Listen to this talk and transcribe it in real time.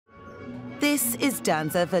This is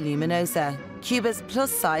Danza Voluminosa, Cuba's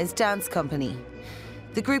plus-size dance company.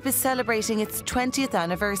 The group is celebrating its 20th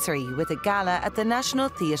anniversary with a gala at the National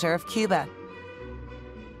Theatre of Cuba.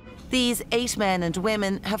 These 8 men and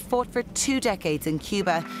women have fought for 2 decades in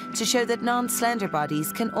Cuba to show that non-slender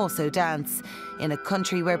bodies can also dance, in a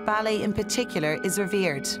country where ballet in particular is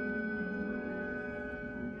revered.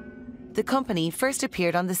 The company first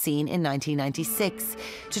appeared on the scene in 1996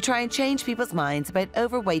 to try and change people's minds about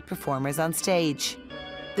overweight performers on stage.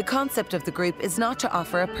 The concept of the group is not to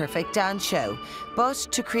offer a perfect dance show, but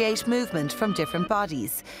to create movement from different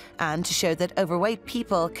bodies and to show that overweight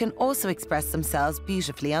people can also express themselves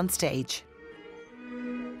beautifully on stage.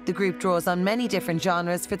 The group draws on many different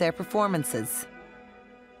genres for their performances.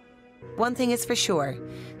 One thing is for sure,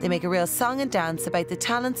 they make a real song and dance about the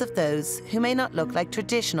talents of those who may not look like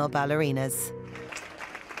traditional ballerinas.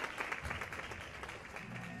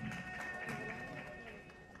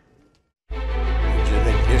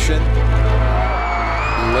 Ignition,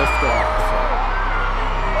 lift off.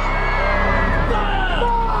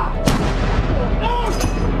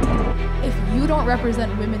 If you don't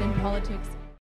represent women in politics,